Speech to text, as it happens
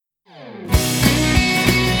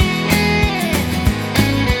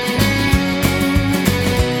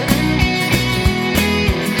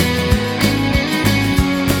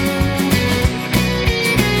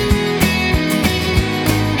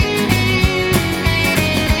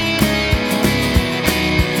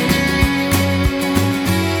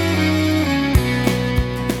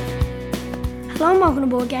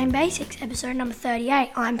Game Basics, episode number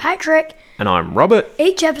 38. I'm Patrick. And I'm Robert.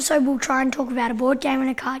 Each episode we'll try and talk about a board game and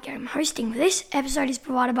a card game. Hosting for this episode is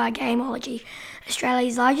provided by Gameology,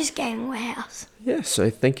 Australia's largest gaming warehouse. Yeah, so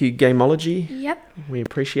thank you, Gameology. Yep. We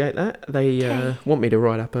appreciate that. They want me to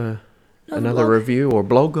write up another blog. review or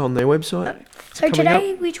blog on their website. So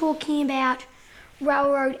today we're talking about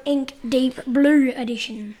Railroad Ink Deep Blue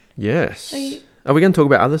Edition. Yes. So Are we going to talk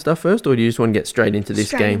about other stuff first, or do you just want to get straight into this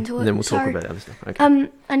Straight game into it. and then we'll talk So, about other stuff? Okay.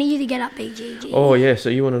 I need you to get up BGG. Oh, yeah, so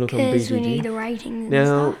you want to look on Because we BGG. need the ratings and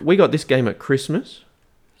Now, stuff. we got this game at Christmas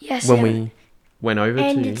Yes, when yeah. we went over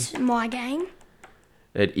And to... it's my game.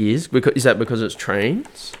 It is? Is that because it's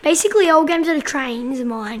trains? Basically, all games that are trains are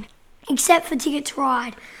mine, except for Ticket to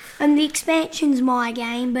Ride. And the expansion's my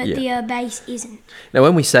game, but Yeah. the base isn't. Now,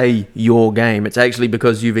 when we say your game, it's actually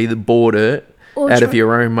because you've either bought it Or out of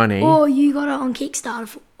your own money. Or you got it on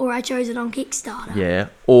Kickstarter, or I chose it on Kickstarter. Yeah.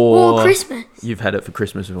 Or Christmas. You've had it for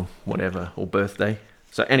Christmas or whatever, or birthday.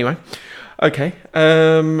 So anyway, okay.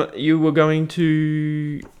 You were going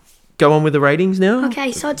to go on with the ratings now?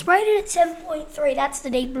 Okay, so it's rated at 7.3. That's the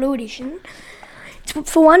Deep Blue Edition.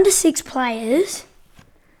 It's for 1 to 6 players.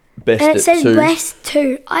 Best And it at says 2. best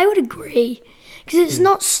 2. I would agree. Because it's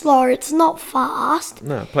not slow, it's not fast.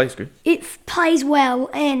 No, plays good. It plays well,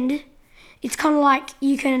 and it's kind of like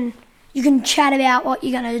you can chat about what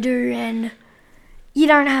you're going to do, and you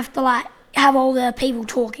don't have to have all the people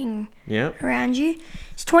talking Yeah. around you.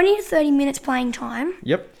 It's 20 to 30 minutes playing time.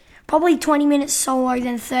 Yep. Probably 20 minutes solo,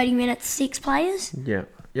 then 30 minutes 6 players. Yeah.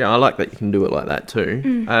 Yeah, I like that you can do it like that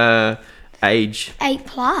too. Age 8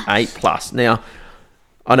 plus. 8+. Now,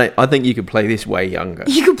 I think you could play this way younger.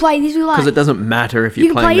 You could play this with Because it doesn't matter if you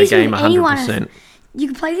you're can playing play the this game with anyone. 100%. You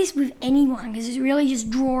can play this with anyone because it's really just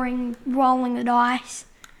drawing, rolling the dice,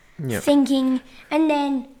 Yep. thinking, and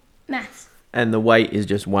then maths. And the weight is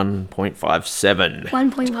just 1.57.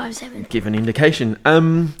 1.57. Give an indication. I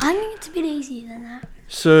think it's a bit easier than that.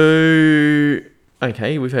 So,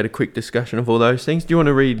 okay, we've had a quick discussion of all those things. Do you want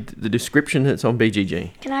to read the description that's on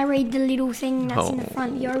BGG? Can I read the little thing that's in the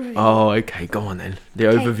front, the overview? Oh, okay, go on then. The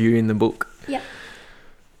overview in the book. Yep.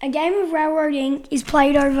 A game of Railroad Ink is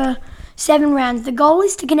played over 7 rounds. The goal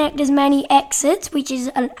is to connect as many exits, which is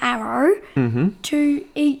an arrow, to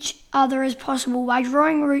each other as possible by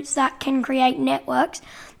drawing routes that can create networks.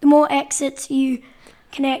 The more exits you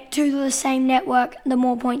connect to the same network, the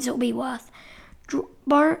more points it will be worth.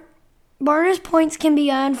 Bonus points can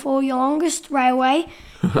be earned for your longest railway,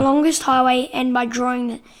 your longest highway, and by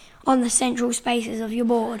drawing on the central spaces of your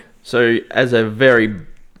board. So,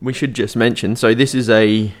 we should just mention, so this is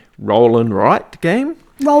a roll and write game.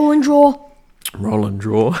 Roll and draw. Roll and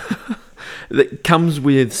draw. That comes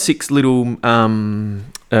with 6 little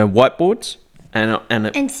whiteboards.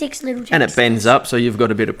 And 6 little And it bends up, so you've got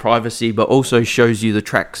a bit of privacy, but also shows you the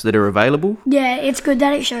tracks that are available. Yeah, it's good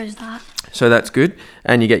that it shows that. So that's good.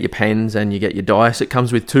 And you get your pens and you get your dice. It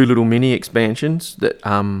comes with 2 little mini expansions that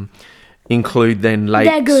include then They're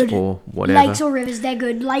lakes good. or whatever. Lakes or rivers, they're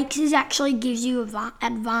good. Lakes actually gives you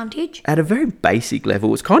advantage. At a very basic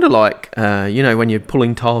level, it's kind of like, when you're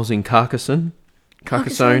pulling tiles in Carcassonne.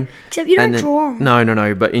 Except you don't And then- draw 'em.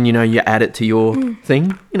 No, but you add it to your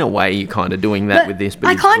thing. In a way, you're kind of doing that with this. But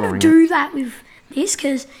I you're kind of drawing do that with this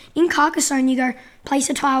because in Carcassonne you go place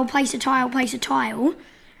a tile, place a tile, place a tile,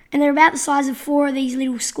 and they're about the size of 4 of these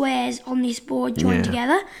little squares on this board joined Yeah.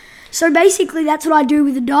 together. So basically that's what I do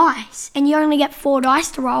with the dice, and you only get 4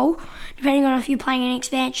 dice to roll, depending on if you're playing an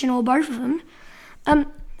expansion or both of them. And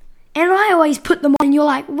I always put them on, and you're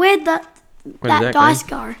like, where'd that that dice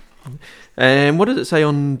go? And what does it say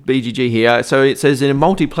on BGG here? So it says, in a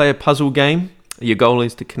multiplayer puzzle game, your goal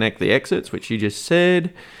is to connect the exits, which you just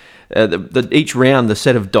said. Each round, the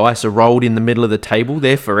set of dice are rolled in the middle of the table.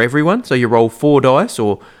 They're for everyone. So you roll 4 dice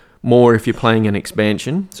or more if you're playing an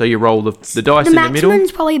expansion. So you roll the dice in the middle. The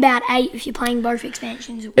maximum's probably about 8 if you're playing both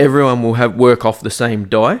expansions. Everyone will work off the same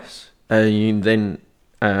dice. You then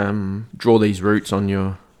draw these routes on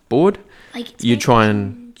your board. You try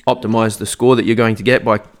and optimize the score that you're going to get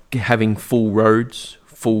by having full roads,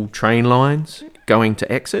 full train lines, going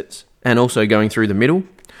to exits, and also going through the middle,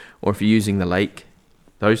 or if you're using the lake,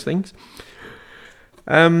 those things.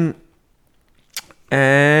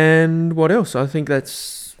 And what else? I think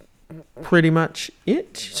that's pretty much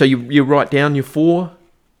it. So you write down your 4,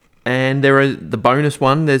 and there are the bonus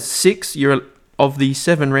one. There's 6. Of the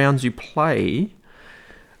 7 rounds you play,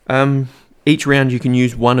 each round you can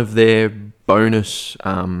use one of their bonus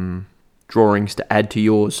drawings to add to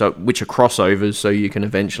yours, which are crossovers, so you can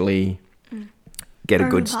eventually get a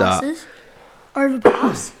good start.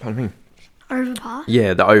 Overpass. Pardon me. Overpass?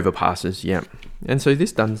 Yeah, the overpasses, yeah. And so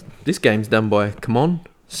this game's done by Come On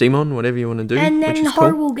Simon, whatever you want to do. And then which is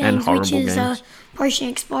Horrible cool. Games, and which is Potion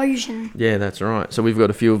Explosion. Yeah, that's right. So we've got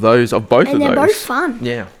a few of those, of both And of those. they're both fun.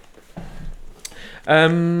 Yeah.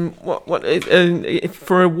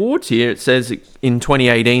 For awards here, it says in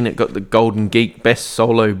 2018 it got the Golden Geek Best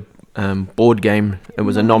Solo board game. It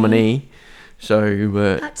was a nominee. So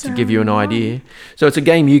to give you an idea. So it's a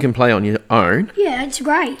game you can play on your own. Yeah, it's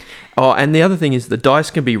great. Oh, and the other thing is the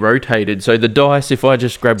dice can be rotated. So the dice, if I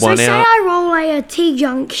just grab one So say out. I roll a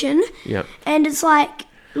T-junction. Yep. And it's like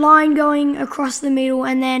line going across the middle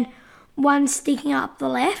and then one sticking up the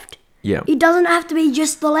left. Yeah. It doesn't have to be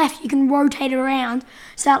just the left. You can rotate it around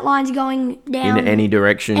so that line's going down. In any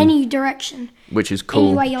direction. Any direction. Which is cool.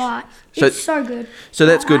 Any way you like. So- It's so good. So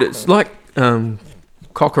that's good. It's like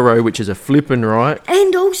Kokoro, which is a flip and right.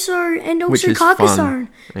 And also Which is Carcassonne. fun.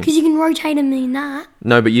 Because you can rotate them in that.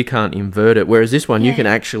 No, but you can't invert it. Whereas this one, you Yeah. can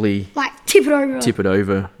actually Like tip it over. tip it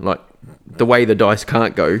over. Like the way the dice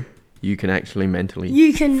can't go, you can actually mentally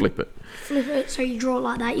You can flip it. flip it so you draw it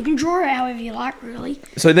like that. You can draw it however you like, really.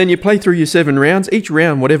 So then you play through your 7 rounds. Each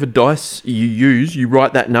round, whatever dice you use, you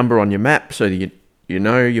write that number on your map so that you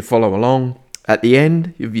know, you follow along. At the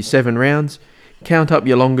end of your 7 rounds, count up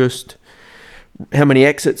your longest. How many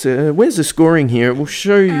exits? Where's the scoring here? It will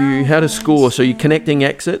show you how to score. So you're connecting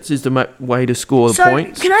exits is the way to score the So,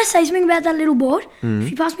 points. can I say something about that little board? If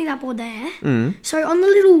you pass me that board there. So, on the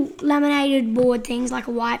little laminated board things, like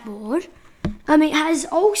a whiteboard, it has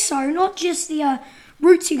also not just the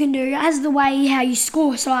routes you can do, it has the way how you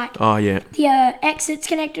score. So, like, Oh, yeah. the exits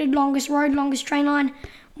connected, longest road, longest train line,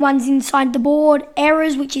 ones inside the board,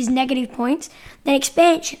 errors, which is negative points, then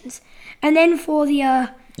expansions. And then for the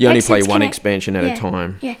You only play exits one connect- expansion at a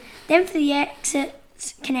time. Yeah. Then for the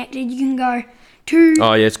exits connected, you can go 2.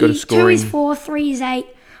 Oh, yeah, it's got a 2 scoring. is 4, 3 is 8,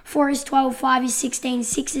 4 is 12, 5 is 16,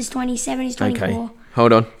 6 is 20, 7 is 24. Okay.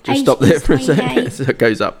 Hold on. Just 8 stop there is for a second. 28. So it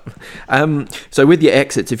goes up. So with your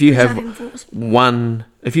exits, if you have Driving force.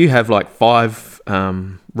 like 5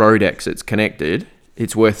 road exits connected,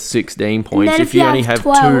 it's worth 16 points. then If if you you only have have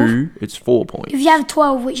 12 2, it's 4 points. If you have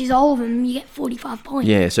 12, which is all of them, you get 45 points.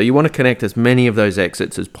 Yeah, so you want to connect as many of those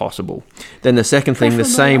exits as possible. Then the second thing, the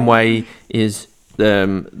Preferably same all. way, is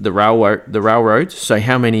the railroads. So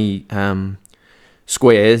how many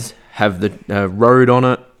squares have the road on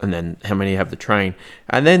it, and then how many have the train,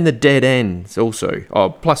 and then the dead ends also. Oh,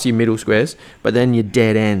 plus your middle squares, but then your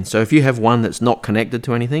dead ends. So if you have one that's not connected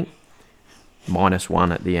to anything,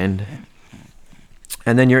 -1 at the end,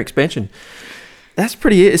 and then your expansion. That's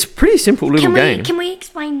it's a pretty simple little game. Can we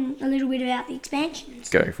explain a little bit about the expansions?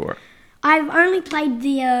 Go for it. I've only played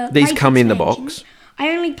the These lake come in the expansion. box. I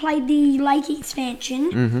only played the lake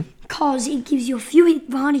expansion because it gives you a few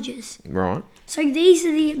advantages. Right. So these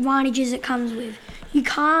are the advantages it comes with. You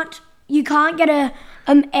can't get a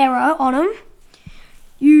error on them.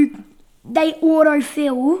 They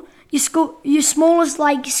autofill. Your smallest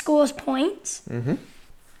lake scores points.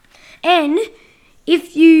 And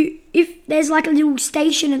if there's like a little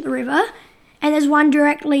station at the river, and there's one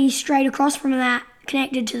directly straight across from that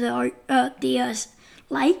connected to the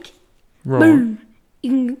lake, Right. boom,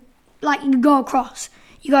 you can go across.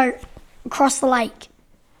 You go across the lake.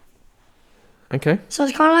 Okay. So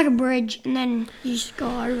it's kind of like a bridge, and then you just go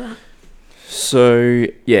over. So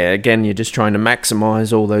yeah, again, you're just trying to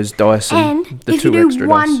maximise all those dice and, And the if you 2 do extra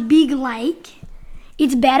one dice. big lake,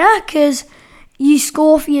 it's better because you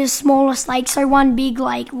score for your smallest lake. So one big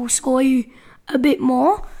lake will score you a bit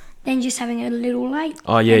more than just having a little lake.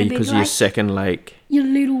 Oh yeah, and a big because your lake. second lake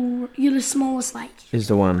Your smallest lake. is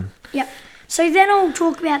the one. Yep. So then I'll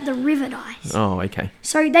talk about the river dice. Oh, okay.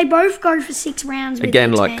 So they both go for 6 rounds. With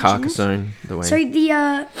Again, the like expansions. Carcassonne, the way. So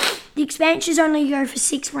the expansions only go for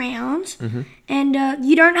 6 rounds, and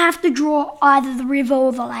you don't have to draw either the river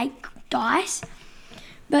or the lake dice.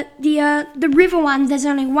 But the river ones, there's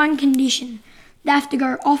only one condition: they have to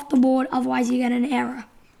go off the board, otherwise you get an error.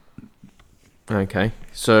 Okay.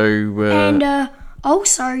 So And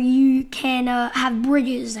also you can have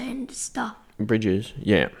bridges and stuff. bridges,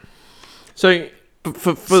 yeah. So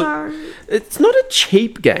for So it's not a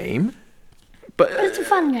cheap game, but it's a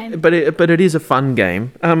fun game. but it is a fun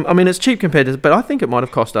game. I mean, it's cheap compared to, but I think it might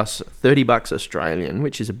have cost us $30 Australian,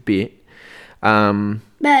 which is a bit.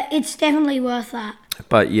 But it's definitely worth that.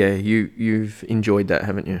 But yeah, you've enjoyed that,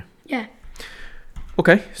 haven't you? Yeah.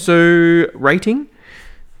 Okay, so rating.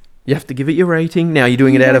 You have to give it your rating. Now, you're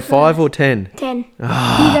doing You it out go of 5 or 10? 10. You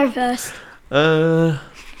go first.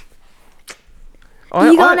 Are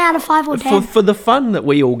you going out of 5 or 10? For the fun that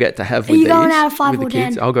we all get to have with you these, going out of 5 with or the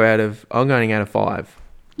kids, 10? I'm going out of 5.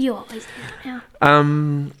 You always do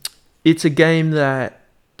now. It's a game that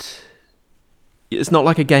it's not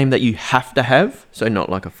like a game that you have to have. So not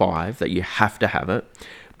like a 5 that you have to have it.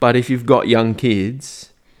 But if you've got young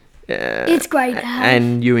kids, it's great to have.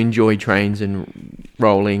 and you enjoy trains and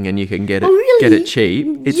rolling, and you can get it really, get it cheap,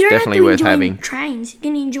 it's you don't definitely have to worth enjoy having. trains. You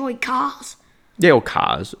can enjoy cars. Yeah, or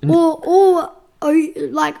cars. Or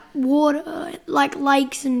like water, like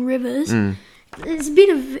lakes and rivers. It's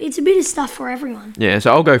a bit of stuff for everyone. Yeah,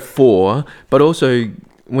 so I'll go 4, but also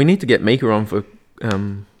we need to get Mika on for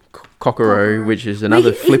Kokoro, which is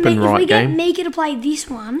another flippin' right game. If we get Mika to play this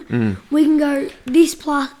one, we can go this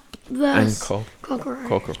plus versus And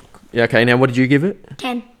Kokoro. Yeah, okay, now what did you give it?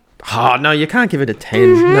 10. Oh, no, you can't give it a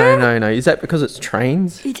 10. No. Is that because it's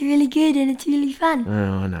trains? It's really good and it's really fun.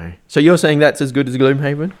 Oh, no. So you're saying that's as good as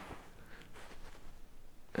Gloomhaven?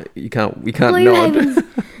 We can't nod. Gloomhaven's,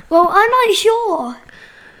 well, I'm not sure.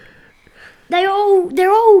 They're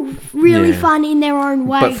all really Yeah. fun in their own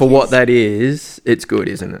way. But for what that is, it's good,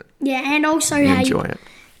 isn't it? Yeah, and also You how enjoy it.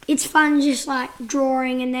 it's fun just like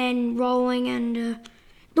drawing and then rolling, and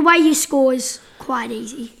the way you score is quite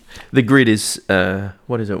easy. The grid is,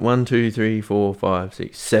 what is it? 1, 2, 3, 4, 5,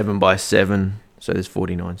 6, 7 by 7. So there's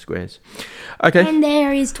 49 squares. Okay. And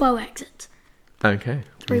there is 12 exits. Okay.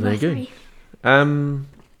 3 by Very 3. good.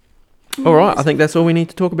 All right. I think that's all we need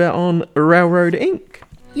to talk about on Railroad Inc.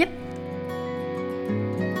 Yep.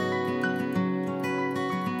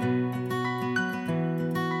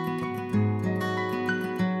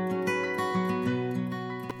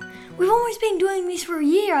 We've almost been doing this for a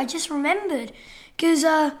year. I just remembered. Because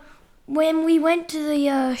when we went to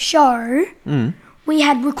the show, we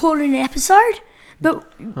had recorded an episode,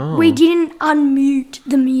 but we didn't unmute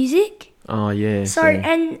the music. Oh, yeah. So,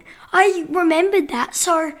 and I remembered that.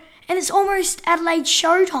 So, and it's almost Adelaide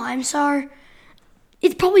showtime. So,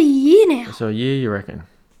 it's probably a year now. So, yeah, you reckon?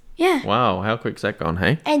 Yeah. Wow, how quick's that gone,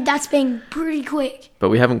 hey? And that's been pretty quick. But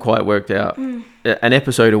we haven't quite worked out. An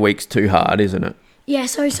episode a week's too hard, isn't it? Yeah,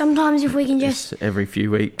 so sometimes if we can just... It's every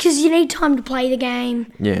few weeks. Because you need time to play the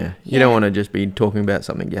game. Yeah. You don't want to just be talking about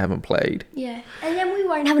something you haven't played. Yeah. And then we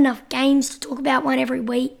won't have enough games to talk about one every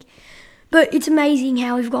week. But it's amazing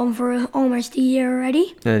how we've gone for almost a year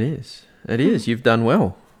already. It is. It is. You've done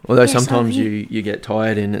well. Although Yes, sometimes have you get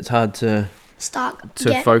tired and it's hard to...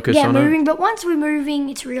 Get focus on it. moving, but once we're moving,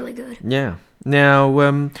 it's really good. Yeah. Now,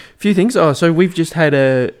 a few things. Oh, so we've just had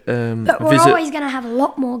a But we're visit. always going to have a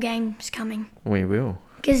lot more games coming We will.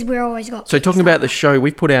 because we're always got. So talking about the show,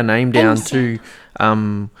 we've put our name down to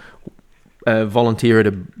volunteer at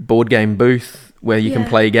a board game booth where you can Yeah.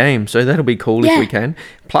 play games. So that'll be cool if Yeah. we can.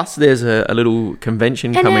 Plus, there's a little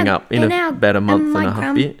convention And coming our- up in and our- about a month my and a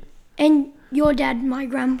half bit. And your dad, my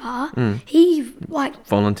grandpa, he like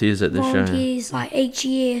Volunteers at the show. volunteers like each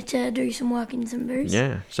year to do some work in some booths.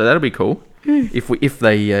 Yeah, so that'll be cool if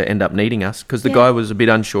they end up needing us, because the Yeah. guy was a bit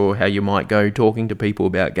unsure how you might go talking to people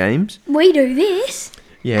about games. We do this.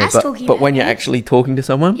 Yeah, That's talking but about when you're games. actually talking to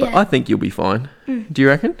someone, but Yeah. I think you'll be fine. Do you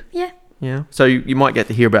reckon? Yeah. Yeah. So you might get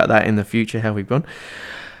to hear about that in the future, how we've gone.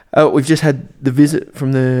 We've just had the visit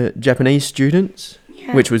from the Japanese students,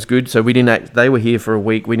 Yeah. which was good. So we didn't. They were here for a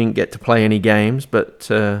week. We didn't get to play any games, but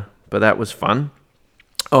that was fun.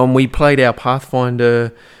 We played our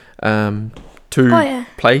Pathfinder 2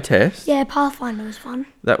 play test. Yeah, Pathfinder was fun.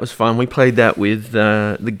 That was fun. We played that with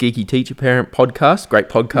the Geeky Teacher Parent podcast. Great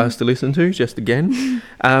podcast to listen to, just again.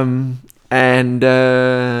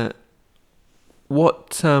 That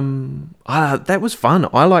was fun.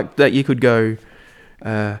 I liked that you could go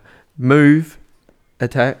move,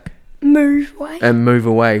 attack, Move away. and move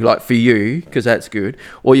away. Like for you, because that's good.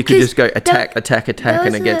 Or you could 'Cause just go attack, attack, attack,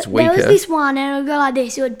 and it gets There was weaker. this one, and it would go like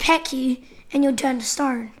this. It would peck you, and you'd turn to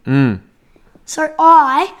stone. Mm. So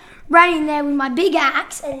I ran in there with my big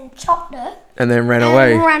axe and chopped it, And then ran and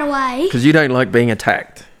away. ran away. Because you don't like being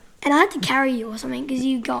attacked. And I had to carry you or something because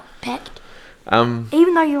you got pecked, Um,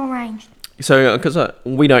 even though you were ranged. so, because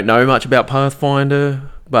we don't know much about Pathfinder,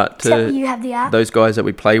 but Except that you have the app. those guys that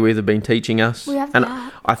we play with have been teaching us. We have and the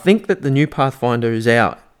app. I think that the new Pathfinder is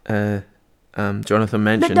out. Jonathan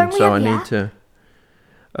mentioned, don't we so have I the need app? to.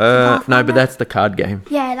 No, Pathfinder? but that's the card game.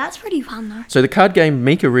 Yeah, that's pretty fun though. So the card game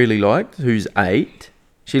Mika really liked, who's 8.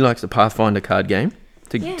 She likes the Pathfinder card game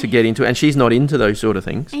to get into, and she's not into those sort of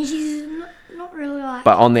things. And she's not really like.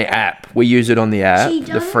 But on the app, we use it on the app, She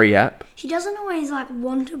the doesn't- free app. She doesn't always like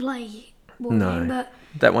want to play board No, game, but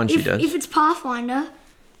that one she if, does. if it's Pathfinder,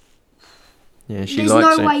 Yeah, she there's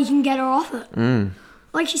likes no it. way you can get her off it. Mm.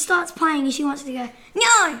 Like she starts playing and she wants to go,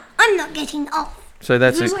 no, I'm not getting off. So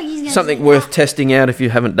that's Looks like he's gonna something say worth that. testing out if you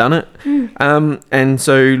haven't done it. And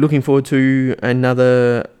so looking forward to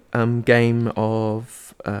another game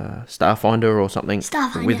of Starfinder or something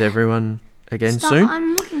Starfinder. with everyone again Stuff soon.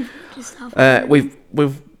 I'm looking forward to of stuff.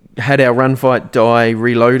 We've had our Run Fight Die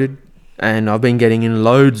reloaded, and I've been getting in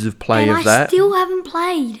loads of play and of that. I still haven't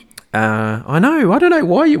played. I know. I don't know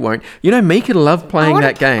why you won't. You know, Mika loved playing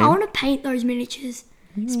that game. I want to paint those miniatures,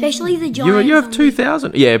 especially the giant. You have zombie.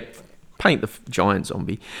 2,000. Yeah, paint the giant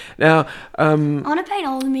zombie. Now, I want to paint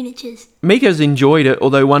all the miniatures. Mika's enjoyed it,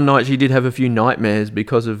 although one night she did have a few nightmares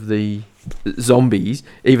because of the zombies,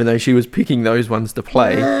 even though she was picking those ones to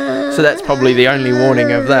play. So that's probably the only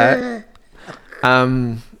warning of that.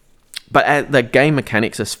 But the game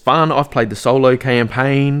mechanics is fun. I've played the solo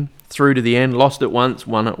campaign through to the end, lost it once,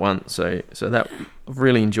 won it once. So that I've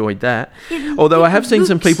really enjoyed that. Although I have seen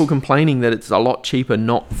some people complaining that it's a lot cheaper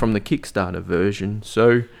not from the Kickstarter version.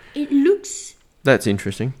 So that's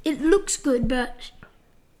interesting. It looks good, but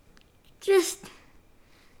just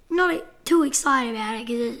not too excited about it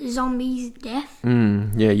because it's zombies, death.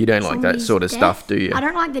 Yeah, you don't like that Zombies, sort of death. stuff, do you? I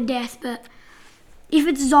don't like the death, but if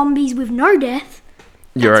it's zombies with no death,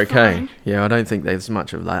 You're that's okay. fine. Yeah, I don't think there's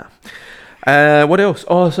much of that. What else?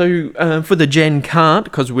 Oh, so for the Gen Can't,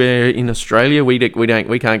 because we're in Australia, we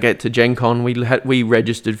can't get to Gen Con. We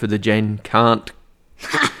registered for the Gen Can't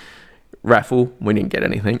raffle. We didn't get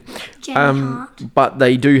anything. Gen Can't. But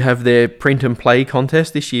they do have their print and play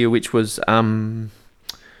contest this year, which was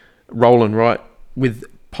roll and write with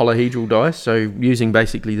polyhedral dice, so using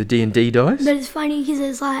basically the D&D dice. But it's funny because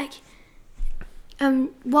it's like,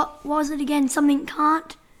 what was it again? Something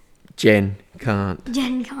can't. Gen Can't.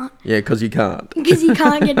 Gen can't. Yeah, because you can't. Because you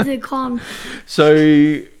can't get to the con. So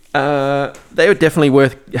they were definitely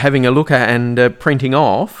worth having a look at and printing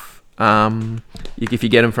off. If you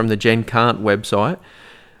get them from the Gen Can't website.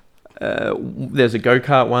 There's a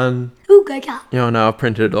go-kart one. Ooh, go-kart. Yeah, I know, I've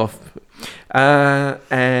printed it off.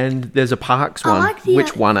 And there's a Parks one, like the,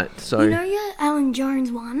 which won it. So You know your Alan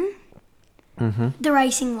Jones one? Mm-hmm. The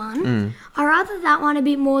racing one? I rather that one a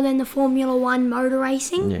bit more than the Formula 1 motor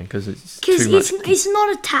racing. yeah, because it's Because too much. it's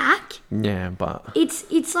not attack. Yeah, but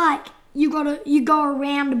It's like you go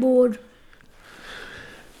around the board.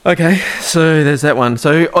 okay, so there's that one.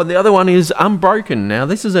 So the other one is Unbroken. Now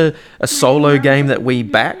this is a solo game that we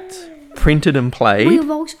backed, printed and played.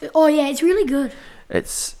 Oh yeah, it's really good.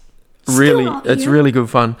 It's Still really not it's here. really good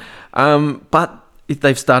fun. But if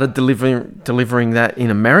they've started delivering that in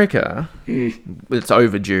America, it's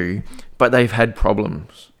overdue. But they've had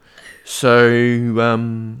problems.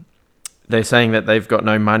 So they're saying that they've got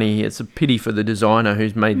no money. It's a pity for the designer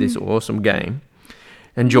who's made this awesome game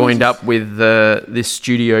and joined up with this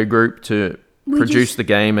studio group to produce the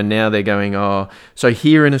game. And now they're going, so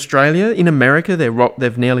here in Australia, in America,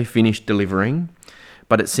 they've nearly finished delivering.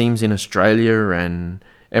 But it seems in Australia and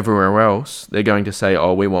everywhere else, they're going to say,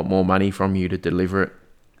 we want more money from you to deliver it.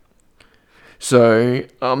 So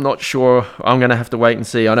I'm not sure. I'm going to have to wait and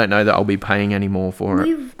see. I don't know that I'll be paying any more for it.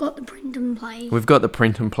 We've got the print and play. We've got the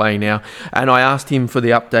print and play now. And I asked him for the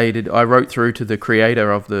updated. I wrote through to the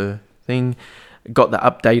creator of the thing, got the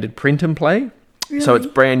updated print and play. Really? So it's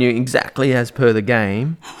brand new, exactly as per the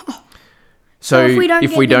game. So if we don't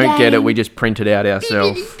if get we the don't get it, game- we just print it out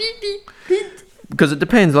ourselves. Because it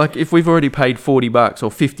depends. Like if we've already paid $40 or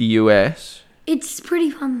 $50 US, It's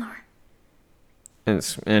pretty fun though.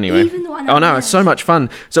 anyway. Even though I Oh don't no, know. it's so much fun.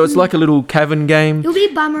 So it's like a little cavern game. It'll be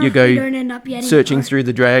a bummer You if go we don't end up getting searching it. through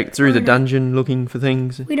the the dungeon, looking for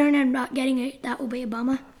things. If we don't end up getting it, that will be a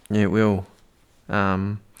bummer. Yeah, it will.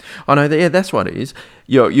 I know. Yeah, that's what it is.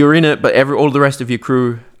 You're in it, but all the rest of your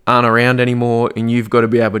crew aren't around anymore, and you've got to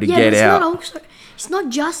be able to Yeah, get but it's out. it's not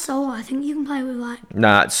just solo. I think you can play with like.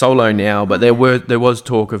 Nah, it's solo now, but there was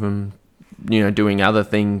talk of them, doing other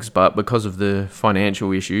things, but because of the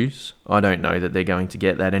financial issues, I don't know that they're going to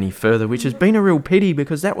get that any further, which has been a real pity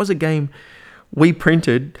because that was a game we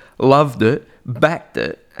printed, loved it, backed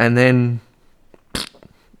it, and then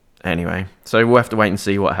anyway, so we'll have to wait and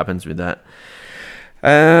see what happens with that.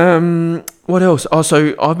 What else? Oh,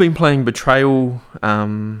 so I've been playing Betrayal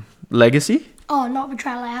Legacy. Oh, not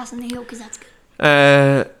Betrayal at House on the Hill because that's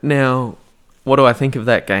good. Now, what do I think of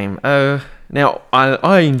that game? Now,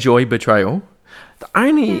 I enjoy Betrayal.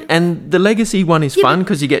 And the Legacy one is fun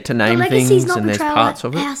because you get to name Legacy's things not and there's Betrayal parts at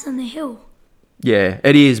of it. House on the Hill. Yeah,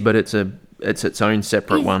 it is, but it's its own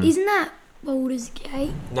separate one. Isn't that Baldur's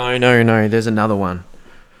Gate? No. There's another one.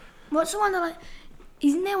 What's the one that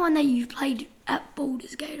isn't there one that you've played at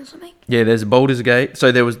Baldur's Gate or something? Yeah, there's Baldur's Gate.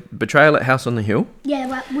 So there was Betrayal at House on the Hill.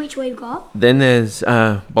 Yeah, which we've got. Then there's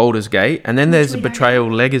Baldur's Gate, and then there's we the don't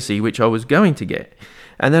Betrayal Legacy, which I was going to get.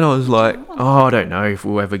 And then I was like, I don't know if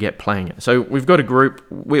we'll ever get playing it. So we've got a group.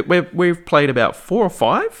 We've played about 4 or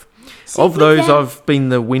 5. See, Of with those, them- I've been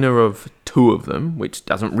the winner of 2 of them, which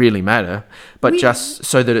doesn't really matter, but just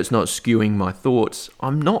so that it's not skewing my thoughts. I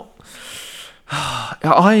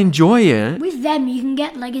enjoy it. With them, you can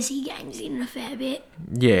get legacy games in a fair bit.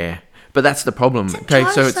 Yeah, but that's the problem.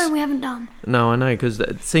 Charterstone we haven't done. No, I know, because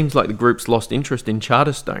it seems like the group's lost interest in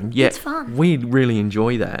Charterstone. Yet It's fun. we really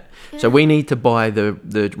enjoy that. So we need to buy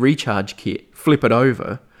the recharge kit, flip it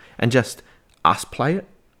over, and just us play it.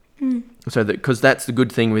 So that, because that's the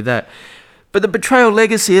good thing with that. But the Betrayal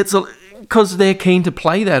Legacy, it's because they're keen to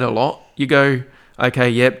play that a lot. You go, okay,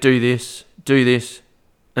 yep, do this, do this,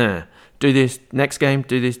 do this, next game,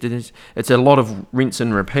 do this, do this. It's a lot of rinse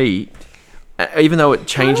and repeat. Even though it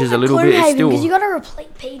changes a little bit, it's still... Because you got to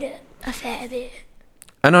repeat it a fair bit.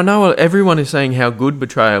 And I know everyone is saying how good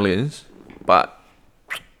Betrayal is, but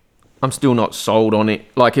I'm still not sold on it.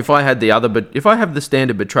 Like, if I had if I have the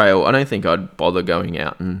standard Betrayal, I don't think I'd bother going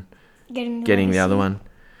out and getting the other one.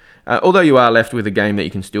 Although you are left with a game that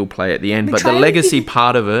you can still play at the end, but the legacy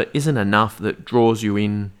part of it isn't enough that draws you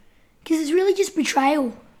in. Because it's really just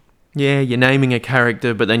Betrayal. Yeah, you're naming a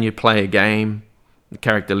character, but then you play a game. The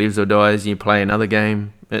character lives or dies, you play another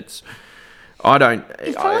game. It's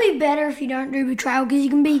probably better if you don't do Betrayal, because you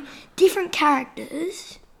can be different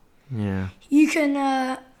characters. Yeah. You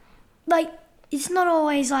can, it's not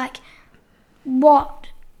always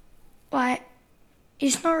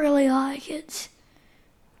it's not really it's,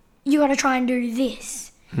 you got to try and do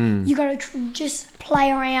this. You got to just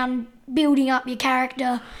play around building up your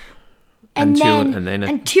character until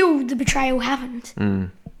the betrayal happens.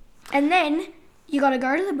 And then you got to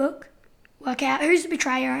go to the book, work out who's the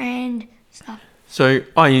betrayer and stuff. So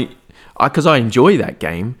because I enjoy that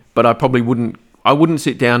game, but I probably wouldn't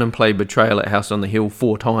sit down and play Betrayal at House on the Hill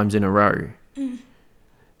 4 times in a row.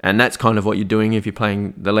 And that's kind of what you're doing if you're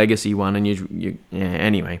playing the Legacy one, and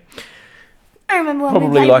anyway. I remember when probably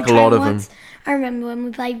we played like Betrayal a lot of once. them. I remember when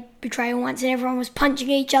we played Betrayal once, and everyone was punching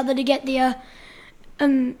each other to get the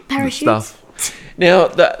parachutes. Stuff. Now,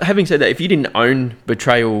 having said that, if you didn't own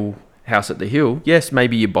Betrayal House at the Hill, yes,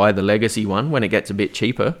 maybe you buy the Legacy one when it gets a bit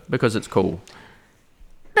cheaper because it's cool.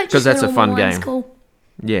 Because that's a fun game. Cool.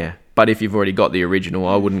 Yeah, but if you've already got the original,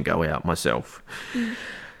 I wouldn't go out myself.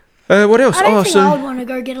 What else? I don't think I would want to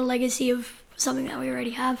go get a legacy of something that we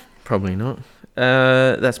already have. Probably not.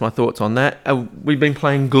 That's my thoughts on that. We've been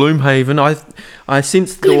playing Gloomhaven. I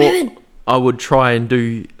since thought I would try and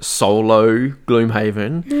do solo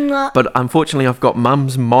Gloomhaven, but unfortunately I've got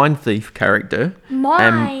Mum's Mind Thief character.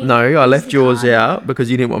 I left yours out because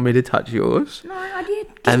you didn't want me to touch yours. No, I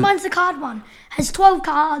did. Because mine's the card one. Has 12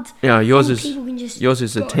 cards. Yeah, yours is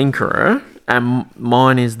a Tinkerer, and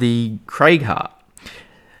mine is the Craighheart.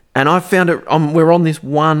 And I found it. We're on this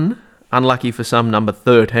one, unlucky for some, number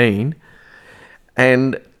 13,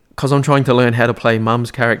 and because I'm trying to learn how to play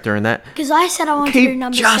Mum's character and that. Because I said I wanted to do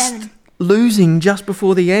number 7. Losing just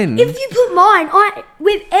before the end. If you put mine,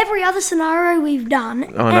 with every other scenario we've done,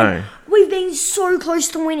 know. We've been so close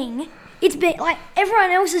to winning. It's been like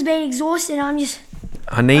everyone else has been exhausted. I'm just.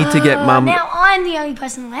 I need to get Mum. Now I'm the only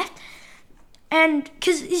person left, and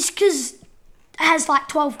because it has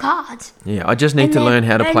 12 cards. Yeah, I just need to learn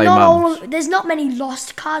how to play Mum. There's not many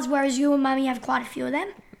lost cards, whereas you and Mummy have quite a few of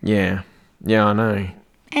them. Yeah, I know.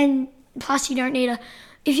 And plus, you don't need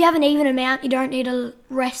if you have an even amount, you don't need to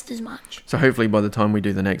rest as much. So hopefully by the time we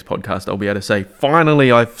do the next podcast, I'll be able to say,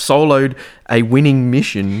 finally, I've soloed a winning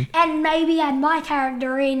mission. And maybe add my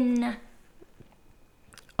character in.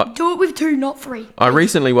 Do it with 2, not 3. I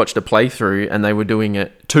recently watched a playthrough and they were doing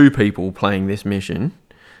it 2 people playing this mission.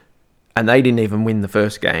 And they didn't even win the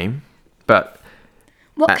first game. But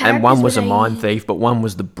and one was a Mind Thief, but one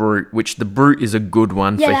was the Brute, which the Brute is a good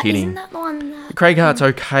one for hitting. Isn't that the one? Craigheart's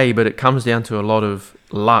okay, but it comes down to a lot of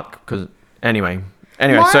luck. Because anyway,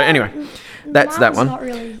 that's that one. Not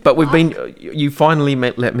really but you finally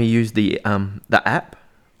let me use the app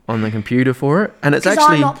on the computer for it, and it's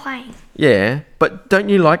actually. I'm not playing. Yeah, but don't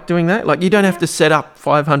you like doing that? Like, you don't have to set up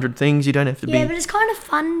 500 things. You don't have to be. Yeah, but it's kind of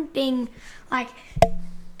fun being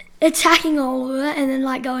attacking all of it and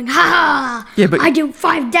then going, ha! Yeah, but I do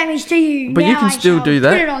 5 damage to you. But now you can still do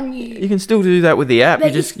that. Put it on you. You can still do that with the app.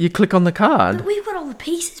 But you click on the card. But we've got all the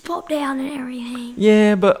pieces popped down and everything.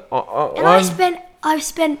 Yeah, but I spent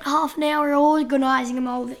half an hour organising them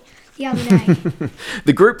all the other day.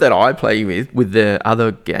 The group that I play with the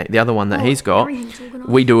other one that he's got,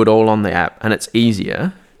 we do it all on the app, and it's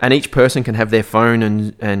easier. And each person can have their phone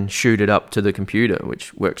and shoot it up to the computer,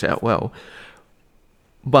 which works out well.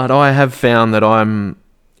 But I have found that I'm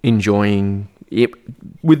enjoying it.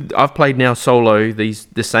 I've played now solo the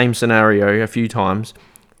same scenario a few times,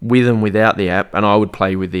 with and without the app, and I would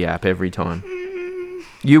play with the app every time.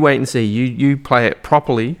 You wait and see. You play it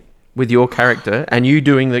properly with your character and you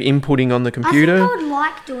doing the inputting on the I computer. think I would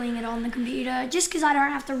like doing it on the computer just because I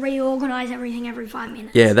don't have to reorganize everything every 5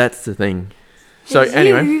 minutes. Yeah, that's the thing. So 'Cause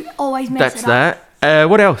anyway, you always mess that's it up. that.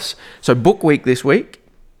 What else? So book week this week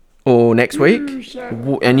or next week,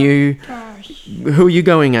 and you, who are you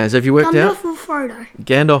going as? Have you worked out? Gandalf or Frodo?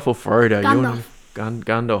 Gandalf or Frodo? Gandalf.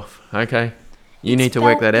 Gandalf. Okay, you It's need to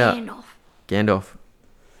work spelled that out. Gandalf. Gandalf.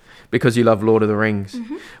 Because you love Lord of the Rings.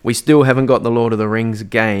 Mm-hmm. We still haven't got the Lord of the Rings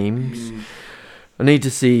games. I need to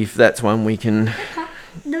see if that's one we can.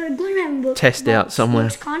 The Gloomhaven book Test out box somewhere.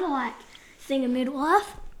 looks kind of like Thing of Middle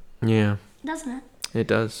Earth, Yeah, doesn't it? it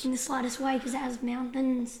does. In the slightest way, because it has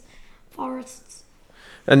mountains, forests.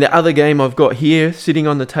 And the other game I've got here, sitting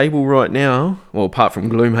on the table right now, well, apart from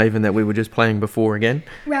Gloomhaven that we were just playing before again.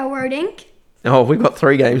 Railroad Inc. Oh, we've got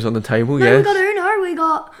 3 games on the table, No, yes. we got Uno. We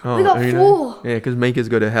got Uno. 4. Yeah, because Mika's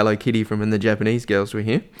got a Hello Kitty from when the Japanese girls were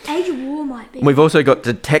here. Age of War might be. We've also got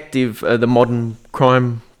Detective, the modern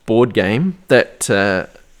crime board game that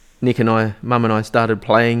Nick and Mum and I started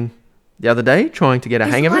playing the other day, trying to get a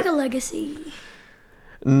hang of It's it. like a legacy.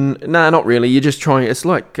 No, not really. You're just trying. It's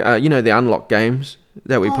like the unlock games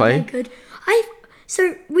that we Oh, play. they're good.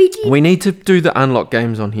 So we did. We need to do the unlock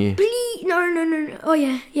games on here No. Oh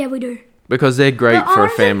yeah, we do. because they're great But for a I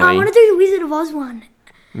family. want to do the Wizard of Oz one.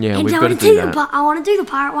 Yeah, And we've I got to want do that. I want to do the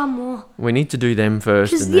pirate one more. We need to do them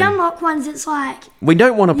first. Because And the then unlock ones, it's like we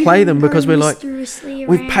don't want to you play can them go because we're like mysteriously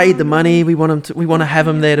we've paid the around. money. We want them to. We want to have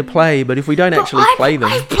them there to play. But if we don't But actually play them,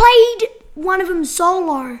 I've played one of them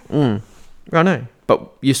solo. I know. But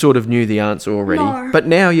you sort of knew the answer already. No. But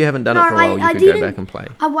now you haven't done it No, for a while. You I could go didn't. back and play.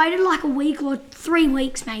 I waited like a week or 3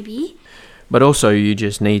 weeks maybe. But also, you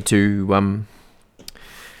just need to,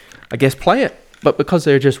 I guess, play it. But because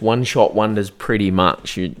they're just one-shot wonders pretty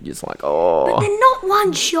much, you're just like, But oh. they're not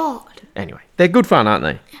one shot. Anyway, they're good fun, aren't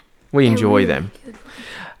they? We They're enjoy really them. good.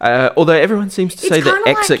 Although everyone seems to It's say that kinda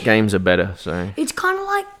exit like- games are better, so... It's kind of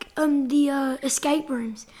like the escape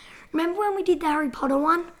rooms. Remember when we did the Harry Potter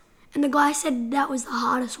one? And the guy said that was the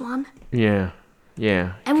hardest one? Yeah.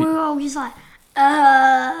 And we were all just like,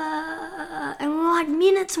 and we were like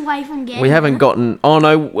minutes away from getting We haven't it. gotten... Oh,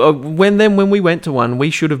 no. When we went to one, we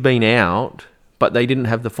should have been out, but they didn't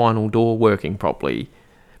have the final door working properly.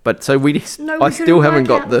 But so No, we I couldn't still haven't work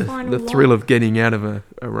got out the the final thrill lock. of getting out of a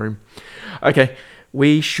room. Okay,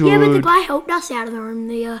 we should... Yeah, but the guy helped us out of the room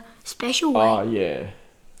the special way. Oh, yeah.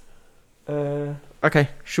 Okay,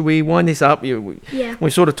 should we wind this up? Yeah.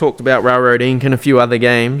 We sort of talked about Railroad Inc. and a few other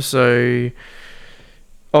games, so...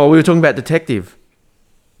 Oh, we were talking about Detective.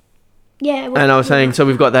 Yeah. And I was saying, so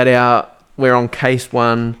we've got that out. We're on case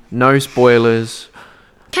 1. No spoilers.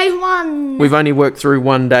 Case 1. We've only worked through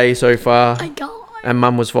 1 day so far. My God. And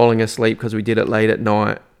Mum was falling asleep because we did it late at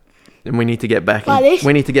night. And we need to get back Like this?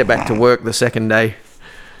 we need to get back to work the second day.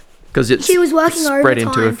 Because it's She was working spread overtime.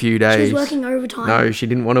 into a few days. She was working overtime. No, she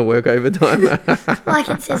didn't want to work overtime. Like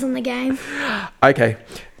it says on the game. Okay.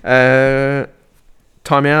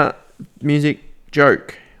 Time out. Music.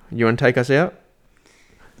 Joke. You want to take us out?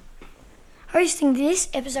 Hosting this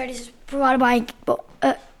episode is provided by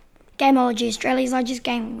Gameology, Australia's largest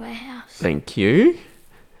gaming warehouse. Thank you.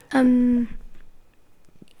 Email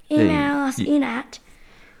us in at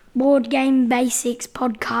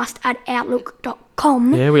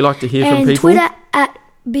boardgamebasicspodcast@outlook.com. Yeah, we like to hear from and people. Twitter at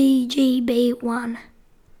BGB1.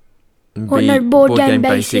 Board Game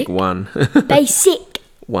Basic. 1. Basic.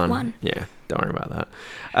 One. Yeah, don't worry about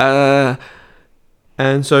that.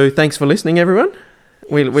 And so thanks for listening, everyone.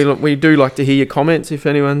 We do like to hear your comments if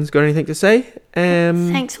anyone's got anything to say.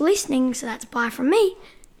 Thanks for listening. So that's bye from me.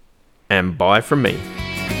 And bye from me.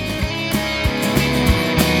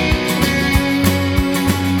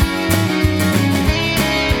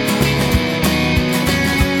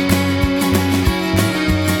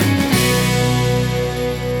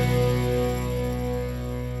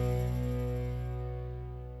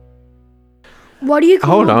 What do you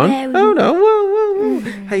call Hold it on. there? Hold on. Whoa.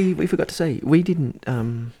 Hey, we forgot to say, we didn't,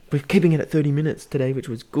 we're keeping it at 30 minutes today, which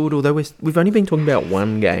was good, although we've only been talking about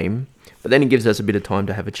one game, but then it gives us a bit of time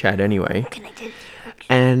to have a chat anyway. Connected.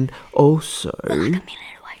 And also... Like a minute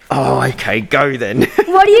away from Oh, okay, go then.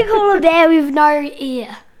 What do you call a bear with no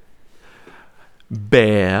ear?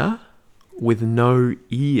 Bear with no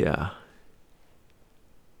ear.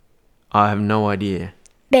 I have no idea.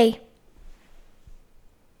 B.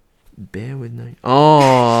 Bear with no...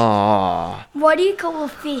 Oh. What do you call a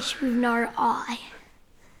fish with no eye?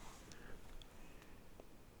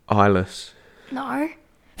 Eyeless. No.